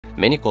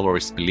Many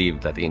colorists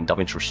believe that in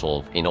DaVinci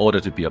Resolve, in order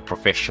to be a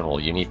professional,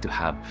 you need to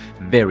have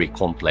very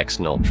complex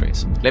node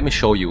trees. Let me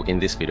show you in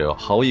this video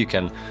how you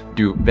can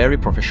do very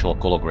professional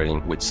color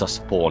grading with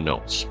just 4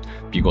 nodes.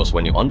 Because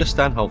when you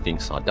understand how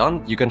things are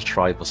done, you can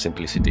strive for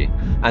simplicity,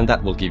 and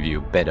that will give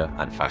you better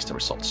and faster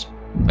results.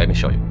 Let me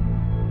show you.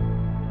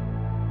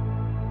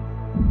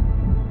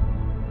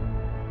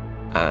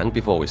 And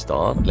before we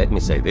start, let me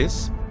say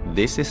this.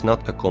 This is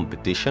not a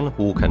competition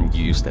who can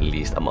use the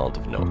least amount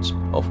of nodes.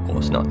 Of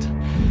course not.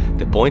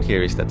 The point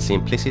here is that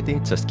simplicity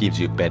just gives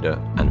you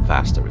better and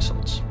faster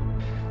results.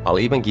 I'll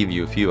even give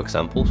you a few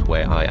examples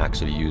where I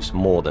actually use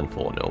more than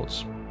 4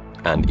 nodes.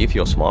 And if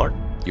you're smart,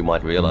 you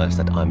might realize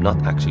that I'm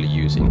not actually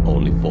using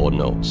only 4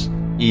 nodes,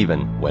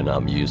 even when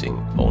I'm using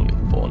only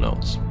 4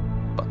 nodes.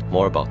 But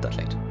more about that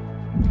later.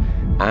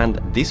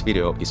 And this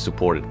video is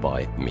supported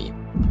by me.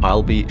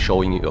 I'll be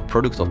showing you a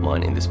product of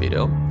mine in this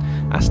video,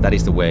 as that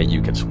is the way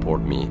you can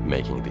support me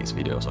making these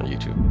videos on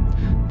YouTube.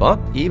 But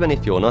even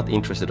if you're not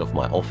interested of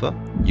my offer,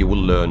 you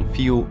will learn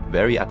few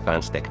very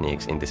advanced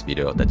techniques in this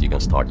video that you can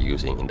start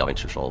using in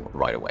DaVinci Resolve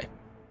right away.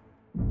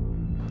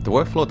 The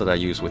workflow that I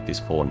use with these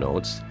 4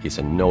 nodes is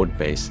a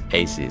node-based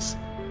ACES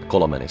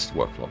color managed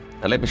workflow.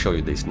 And let me show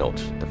you these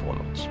nodes, the 4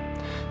 nodes.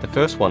 The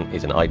first one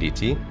is an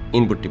IDT,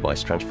 Input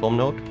Device Transform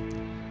node.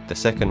 The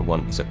second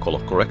one is a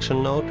color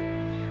correction node.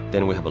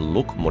 Then we have a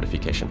look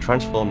modification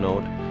transform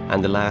node,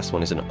 and the last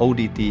one is an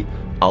ODT,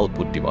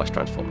 output device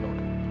transform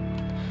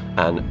node.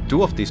 And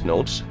 2 of these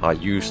nodes are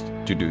used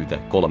to do the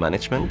color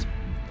management,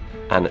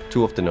 and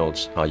 2 of the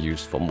nodes are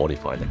used for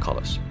modify the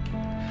colors.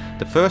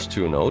 The first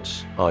 2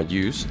 nodes are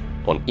used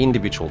on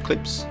individual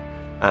clips,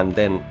 and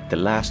then the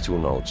last 2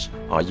 nodes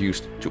are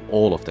used to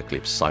all of the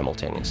clips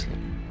simultaneously.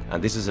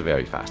 And this is a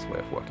very fast way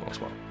of working as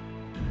well.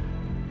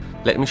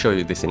 Let me show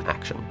you this in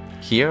action.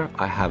 Here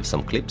I have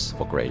some clips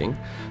for grading,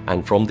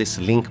 and from this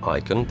link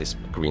icon, this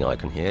green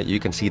icon here, you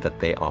can see that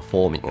they are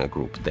forming a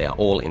group. They are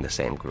all in the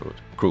same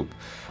group.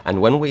 And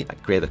when we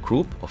create a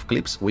group of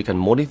clips, we can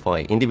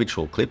modify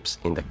individual clips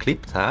in the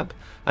clip tab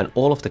and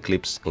all of the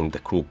clips in the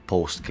group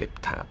post clip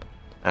tab.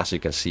 As you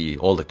can see,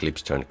 all the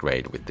clips turn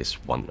gray with this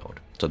one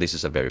node. So this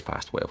is a very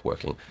fast way of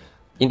working.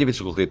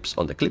 Individual clips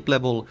on the clip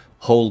level,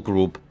 whole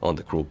group on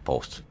the group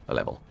post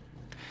level.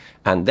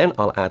 And then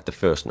I'll add the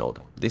first node.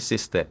 This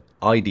is the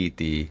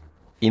IDT,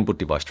 Input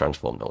Device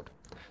Transform node.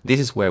 This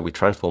is where we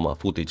transform our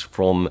footage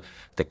from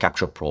the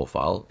capture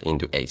profile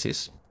into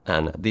ACES.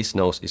 And this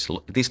node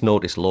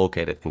is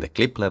located in the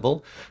clip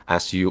level,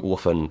 as you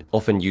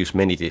often use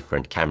many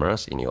different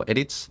cameras in your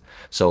edits.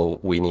 So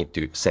we need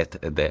to set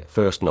the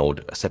first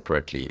node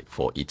separately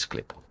for each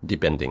clip,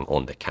 depending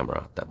on the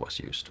camera that was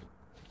used.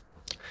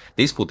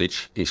 This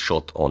footage is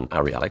shot on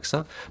Arri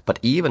Alexa, but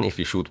even if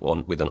you shoot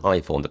one with an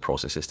iPhone, the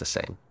process is the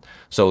same.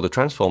 So to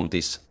transform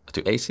this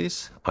to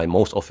ACES, I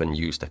most often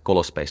use the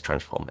color space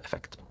transform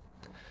effect.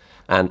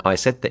 And I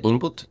set the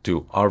input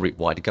to Arri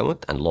wide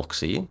gamut and lock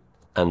C,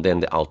 and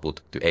then the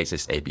output to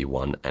ACES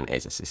AB1 and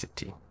ACES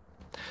CCT.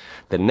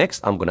 Then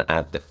next I'm going to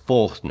add the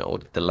 4th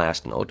node, the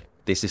last node.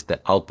 This is the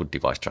output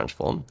device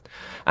transform,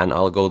 and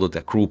I'll go to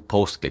the group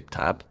post clip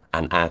tab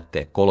and add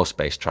the color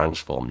space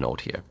transform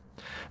node here.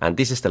 And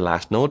this is the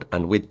last node,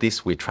 and with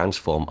this we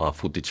transform our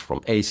footage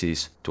from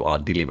ACES to our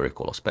delivery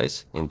color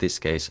space, in this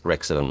case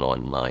Rec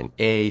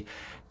 799A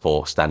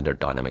for standard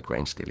dynamic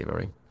range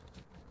delivery.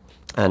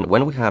 And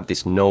when we have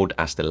this node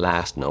as the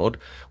last node,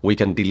 we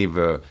can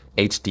deliver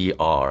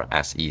HDR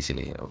as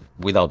easily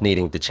without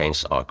needing to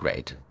change our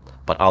grade.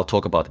 But I'll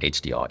talk about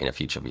HDR in a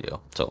future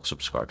video, so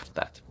subscribe for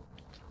that.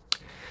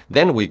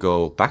 Then we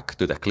go back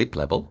to the clip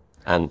level,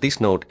 and this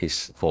node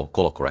is for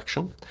color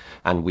correction,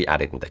 and we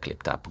add it in the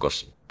clip tab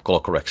because color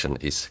correction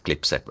is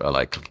clip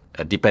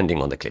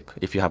depending on the clip.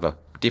 If you have a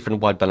different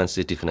white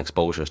balances, different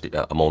exposures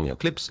among your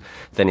clips,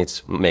 then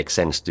it makes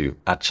sense to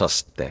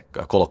adjust the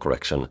color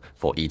correction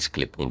for each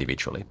clip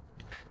individually.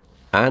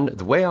 And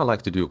the way I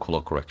like to do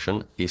color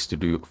correction is to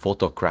do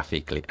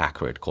photographically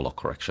accurate color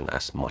correction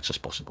as much as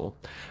possible.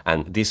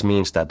 And this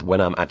means that when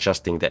I'm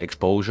adjusting the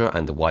exposure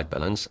and the white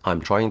balance,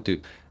 I'm trying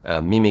to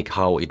mimic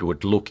how it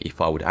would look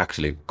if I would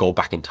actually go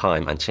back in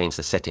time and change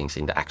the settings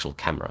in the actual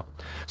camera.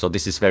 So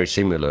this is very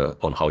similar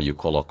on how you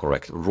color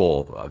correct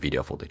raw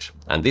video footage.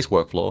 And this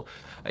workflow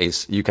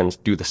is, you can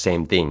do the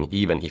same thing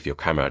even if your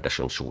camera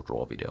doesn't shoot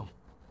raw video.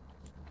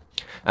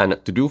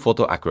 And to do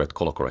photo accurate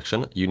color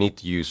correction, you need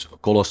to use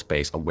color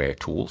space aware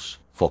tools.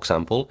 For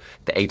example,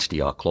 the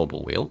HDR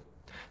global wheel.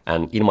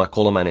 And in my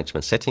color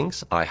management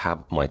settings, I have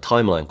my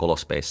timeline color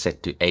space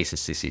set to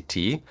ACES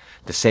CCT,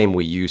 the same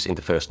we use in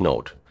the first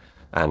node.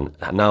 And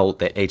now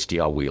the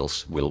HDR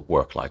wheels will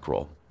work like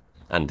raw.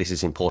 And this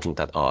is important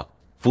that our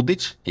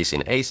footage is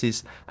in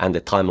ACES and the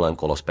timeline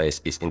color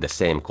space is in the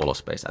same color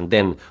space. And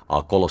then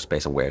our color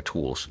space aware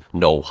tools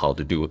know how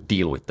to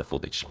deal with the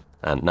footage.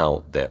 And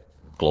now the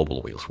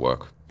global wheels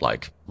work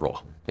like raw.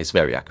 It's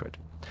very accurate.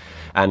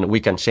 And we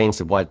can change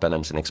the white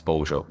balance and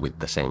exposure with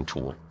the same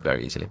tool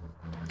very easily.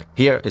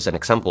 Here is an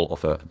example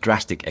of a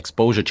drastic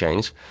exposure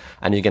change,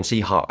 and you can see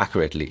how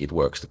accurately it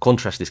works. The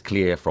contrast is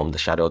clear from the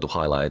shadow to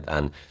highlight,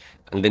 and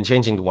And then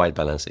changing the white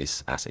balance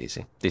is as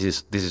easy.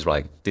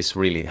 This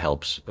really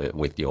helps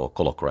with your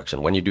color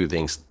correction. When you do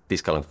things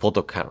this kind of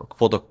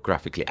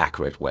photographically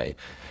accurate way,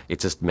 it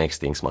just makes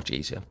things much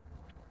easier.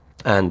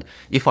 And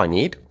if I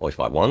need, or if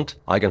I want,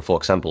 I can, for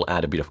example,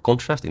 add a bit of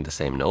contrast in the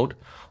same node,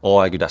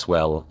 or I could as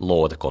well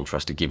lower the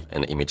contrast to give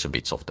an image a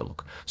bit softer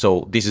look.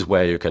 So this is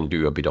where you can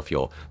do a bit of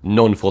your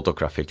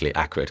non-photographically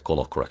accurate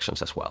color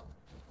corrections as well.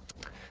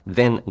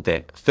 Then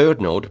the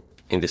third node,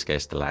 in this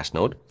case the last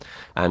node,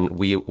 and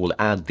we will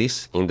add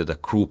this into the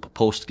group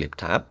post clip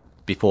tab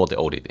before the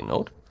ODT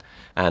node.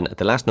 And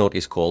the last node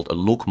is called a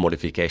look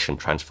modification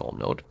transform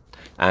node.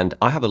 And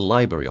I have a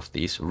library of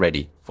these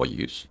ready for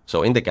use.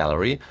 So in the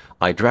gallery,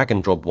 I drag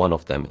and drop one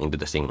of them into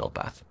the signal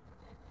path.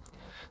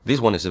 This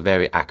one is a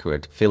very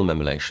accurate film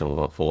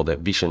emulation for the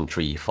Vision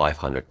 3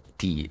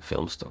 500T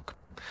film stock.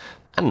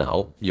 And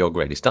now your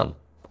grade is done.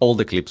 All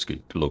the clips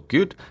could look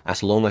good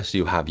as long as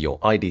you have your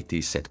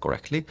IDT set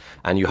correctly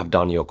and you have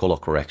done your color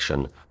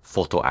correction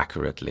photo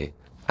accurately,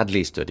 at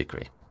least to a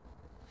degree.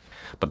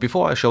 But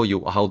before I show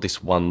you how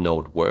this one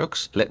node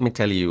works, let me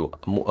tell you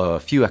a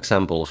few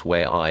examples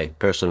where I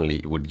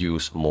personally would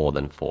use more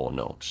than 4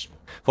 nodes.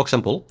 For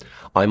example,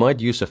 I might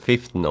use a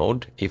 5th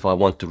node if I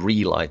want to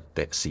relight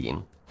the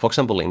scene. For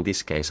example, in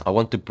this case, I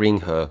want to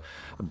bring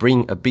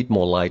a bit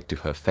more light to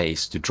her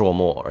face to draw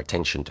more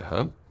attention to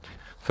her.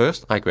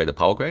 First, I create a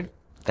power grade,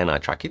 then I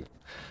track it.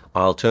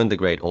 I'll turn the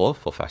grade off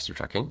for faster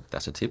tracking,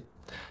 that's a tip.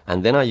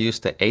 And then I use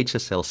the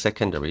HSL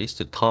secondaries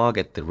to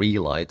target the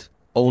relight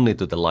only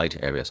to the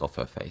light areas of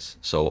her face,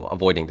 so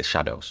avoiding the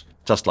shadows,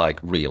 just like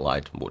real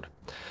light would.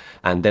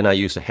 And then I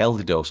use a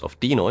healthy dose of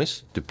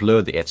denoise to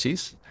blur the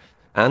edges,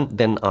 and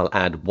then I'll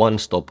add 1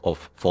 stop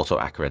of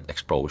photo-accurate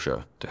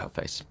exposure to her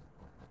face.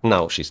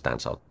 Now she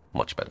stands out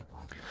much better.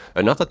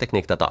 Another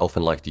technique that I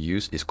often like to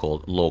use is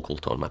called local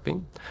tone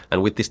mapping,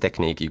 and with this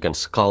technique you can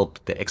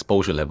sculpt the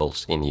exposure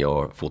levels in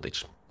your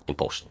footage. In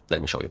post.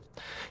 Let me show you.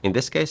 In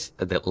this case,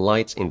 the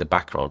lights in the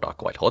background are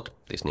quite hot,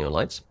 these neon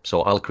lights.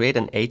 So I'll create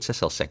an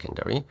HSL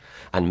secondary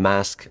and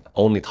mask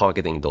only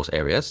targeting those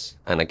areas,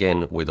 and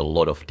again with a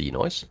lot of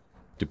denoise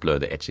to blur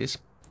the edges.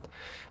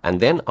 And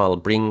then I'll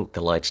bring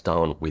the lights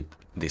down with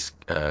this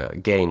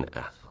gain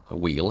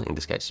wheel in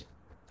this case.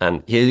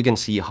 And here you can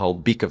see how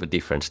big of a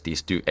difference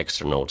these 2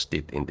 extra nodes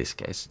did in this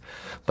case.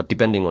 But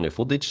depending on your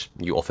footage,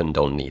 you often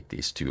don't need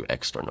these 2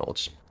 extra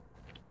nodes.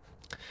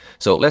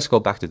 So let's go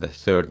back to the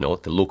 3rd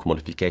node, the look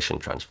modification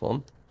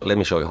transform. Let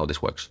me show you how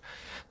this works.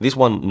 This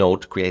one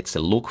node creates a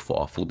look for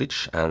our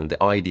footage, and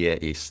the idea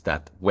is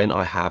that when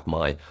I have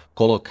my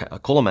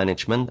color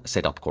management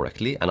set up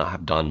correctly and I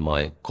have done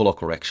my color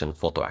correction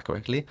photo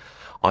accurately,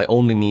 I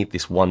only need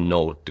this one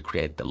node to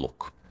create the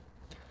look.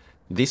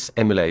 This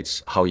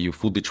emulates how your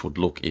footage would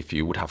look if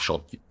you would have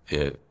shot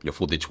your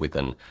footage with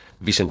an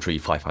Vision 3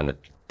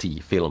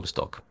 500T film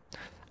stock.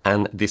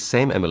 And this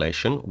same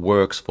emulation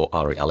works for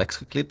ARRI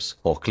Alexa clips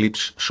or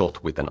clips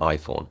shot with an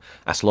iPhone,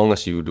 as long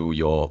as you do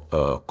your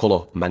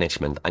color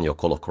management and your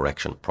color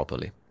correction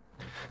properly.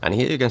 And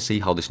here you can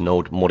see how this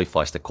node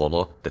modifies the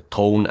color, the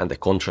tone and the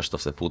contrast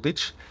of the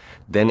footage.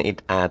 Then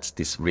it adds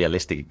this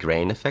realistic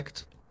grain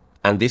effect.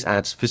 And this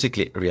adds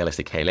physically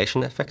realistic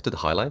halation effect to the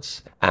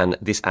highlights. And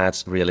this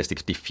adds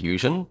realistic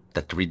diffusion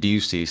that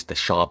reduces the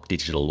sharp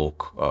digital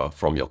look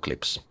from your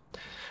clips.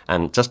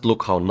 And just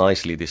look how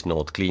nicely this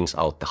node cleans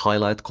out the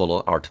highlight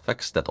color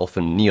artifacts that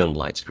often neon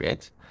lights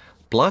create.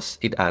 Plus,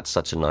 it adds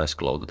such a nice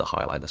glow to the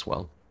highlight as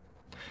well.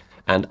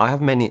 And I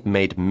have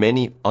made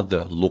many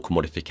other look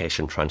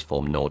modification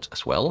transform nodes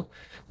as well.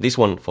 This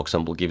one, for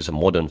example, gives a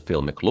modern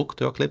filmic look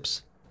to your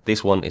clips.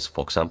 This one is,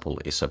 for example,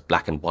 a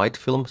black and white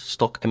film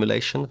stock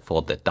emulation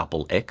for the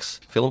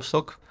XX film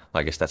stock.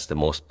 I guess that's the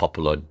most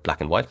popular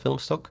black and white film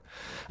stock.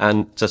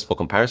 And just for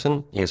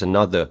comparison, here's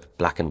another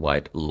black and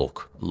white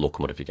look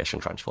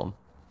modification transform.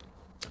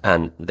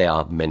 And there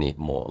are many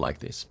more like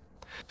this.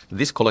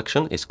 This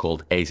collection is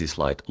called ACES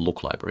Light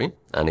Look Library,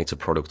 and it's a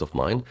product of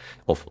mine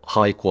of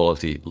high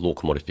quality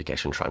look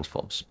modification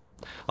transforms.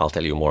 I'll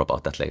tell you more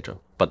about that later.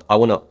 But I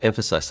want to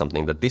emphasize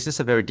something, that this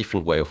is a very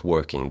different way of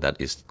working that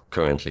is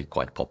currently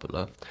quite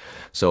popular.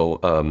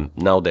 So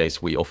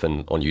nowadays we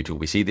often on YouTube,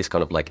 we see this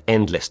kind of like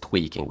endless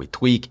tweaking. We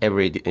tweak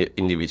every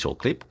individual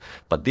clip,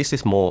 but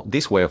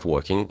this way of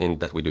working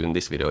that we do in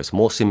this video is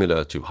more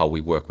similar to how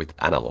we work with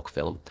analog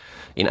film.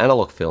 In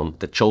analog film,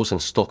 the chosen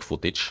stock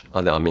footage,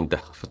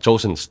 the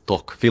chosen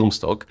stock film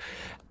stock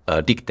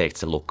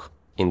dictates the look.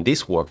 In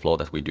this workflow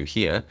that we do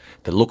here,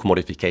 the look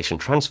modification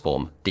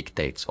transform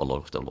dictates a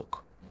lot of the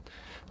look.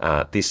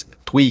 This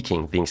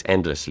tweaking things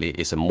endlessly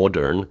is a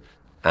modern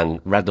and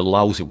rather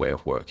lousy way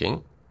of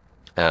working.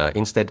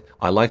 Instead,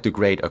 I like to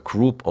create a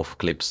group of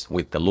clips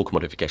with the look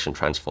modification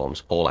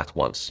transforms all at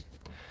once.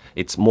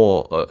 It's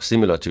more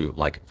similar to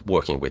like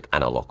working with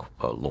analog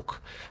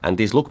look. And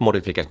these look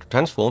modification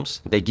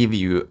transforms, they give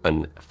you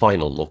a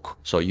final look,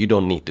 so you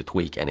don't need to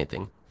tweak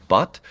anything.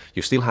 But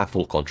you still have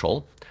full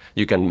control.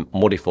 You can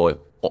modify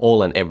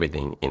all and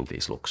everything in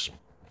these looks.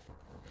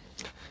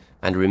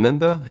 And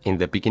remember, in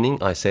the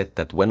beginning I said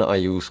that when I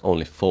use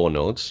only 4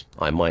 nodes,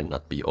 I might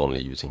not be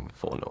only using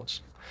 4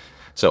 nodes.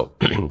 So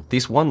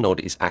this one node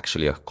is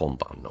actually a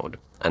compound node.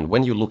 And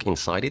when you look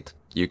inside it,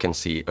 you can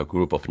see a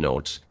group of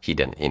nodes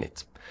hidden in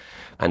it.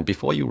 And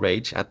before you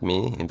rage at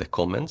me in the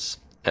comments,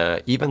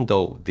 even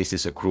though this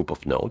is a group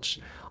of nodes,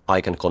 I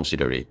can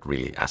consider it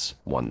really as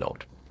one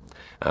node.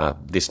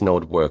 This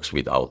node works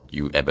without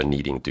you ever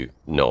needing to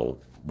know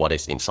what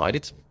is inside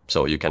it,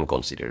 so you can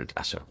consider it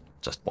as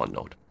just one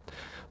node.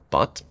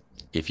 But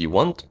if you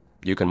want,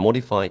 you can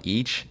modify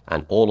each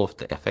and all of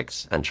the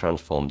effects and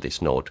transform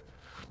this node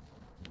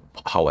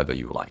however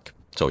you like.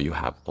 So you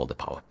have all the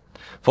power.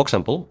 For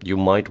example, you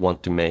might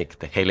want to make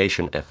the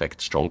halation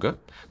effect stronger.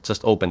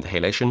 Just open the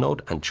halation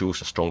node and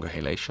choose a stronger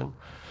halation.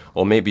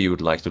 Or maybe you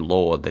would like to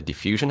lower the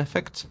diffusion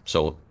effect,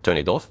 so turn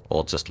it off,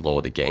 or just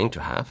lower the gain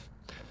to half.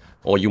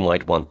 Or you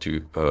might want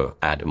to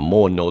add a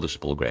more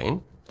noticeable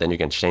grain. Then you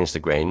can change the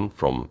grain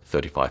from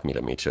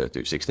 35mm to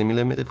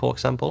 60mm, for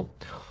example.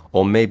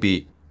 Or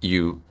maybe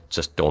you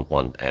just don't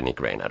want any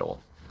grain at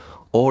all.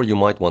 Or you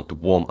might want to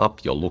warm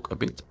up your look a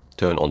bit,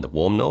 turn on the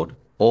warm node,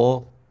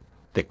 or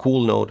the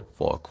cool node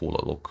for a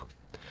cooler look.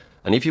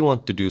 And if you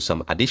want to do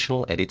some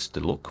additional edits to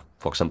look,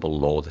 for example,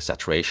 lower the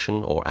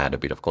saturation or add a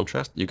bit of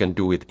contrast, you can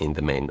do it in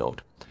the main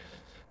node.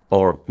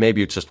 Or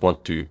maybe you just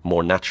want to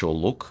more natural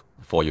look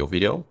for your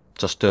video,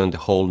 just turn the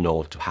whole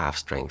node to half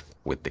strength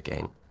with the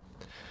gain.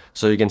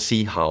 So you can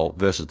see how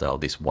versatile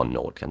this one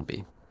node can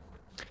be.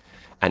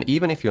 And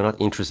even if you're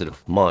not interested in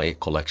my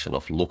collection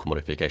of look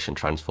modification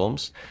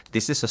transforms,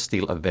 this is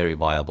still a very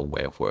viable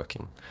way of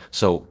working.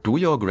 So do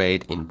your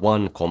grade in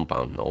one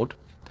compound node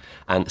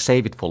and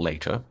save it for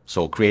later,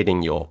 so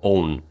creating your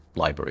own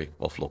library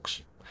of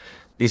looks.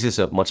 This is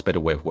a much better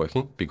way of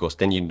working because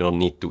then you don't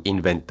need to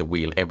invent the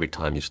wheel every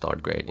time you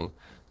start grading.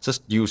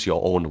 Just use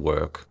your own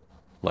work,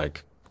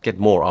 like get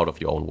more out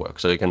of your own work.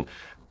 So you can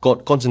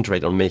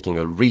concentrate on making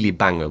a really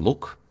banger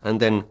look and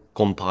then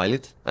compile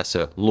it as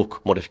a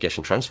look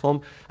modification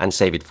transform and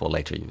save it for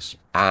later use.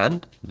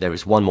 And there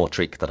is one more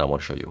trick that I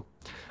want to show you.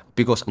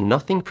 Because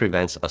nothing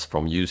prevents us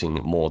from using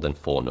more than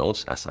 4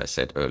 nodes, as I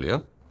said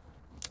earlier,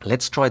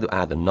 let's try to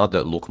add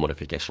another look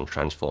modification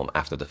transform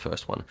after the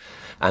first one.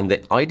 And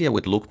the idea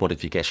with look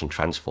modification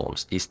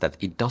transforms is that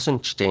it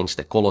doesn't change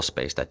the color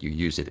space that you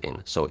use it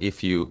in. So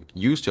if you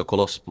use your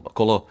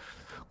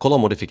color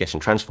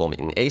modification transform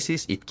in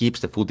ACES, it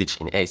keeps the footage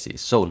in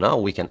ACES. So now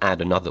we can add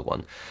another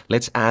one.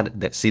 Let's add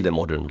the see the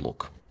modern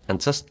look.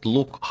 And just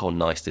look how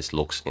nice this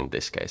looks in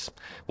this case.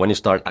 When you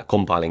start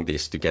compiling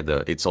this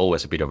together, it's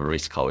always a bit of a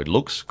risk how it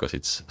looks because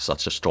it's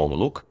such a strong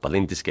look, but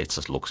in this case it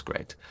just looks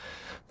great.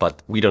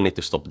 But we don't need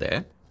to stop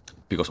there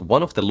because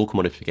one of the look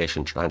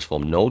modification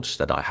transform nodes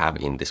that I have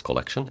in this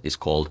collection is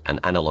called an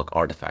analog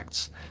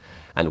artifacts.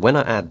 And when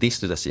I add this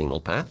to the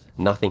signal path,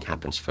 nothing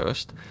happens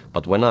first.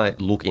 But when I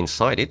look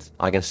inside it,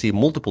 I can see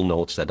multiple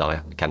nodes that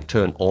I can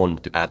turn on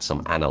to add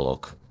some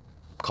analog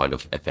kind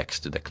of effects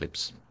to the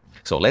clips.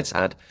 So let's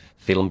add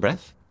film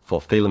breath for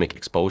filmic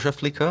exposure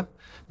flicker,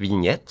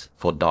 vignette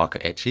for darker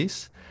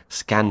edges,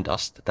 scan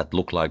dust that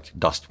look like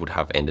dust would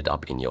have ended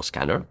up in your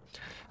scanner,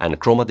 and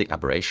chromatic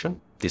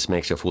aberration. This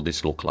makes your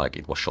footage look like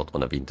it was shot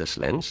on a vintage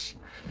lens.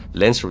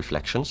 Lens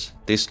reflections.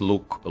 This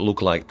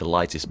look like the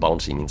light is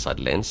bouncing inside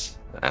lens,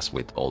 as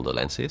with all the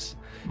lenses.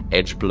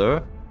 Edge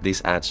blur.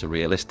 This adds a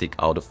realistic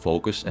out of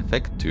focus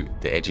effect to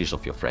the edges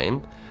of your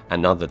frame.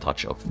 Another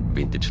touch of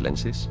vintage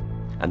lenses.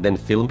 And then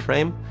film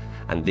frame.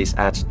 And this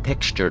adds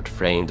textured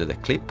frame to the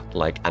clip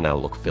like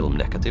analog film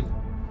negative.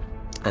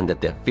 And then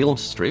the film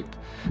strip.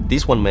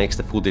 This one makes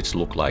the footage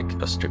look like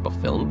a strip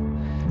of film.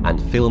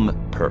 And film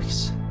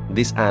perfs.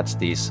 This adds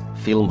these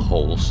film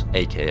holes,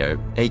 aka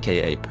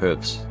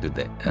perfs, to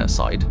the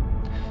side.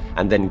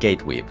 And then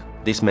gate weave.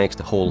 This makes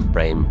the whole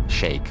frame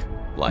shake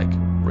like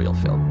real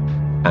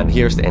film. And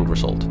here's the end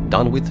result,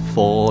 done with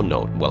 4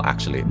 nodes. Well,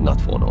 actually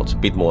not 4 nodes, a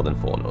bit more than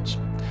 4 nodes.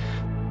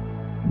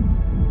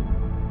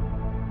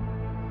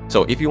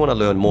 So if you want to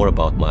learn more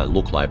about my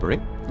look library,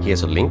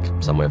 here's a link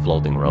somewhere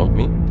floating around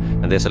me.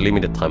 And there's a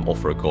limited time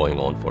offer going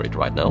on for it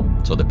right now,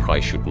 so the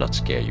price should not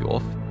scare you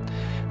off.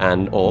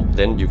 Or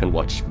then you can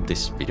watch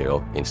this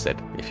video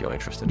instead if you're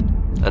interested.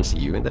 And see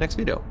you in the next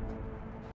video.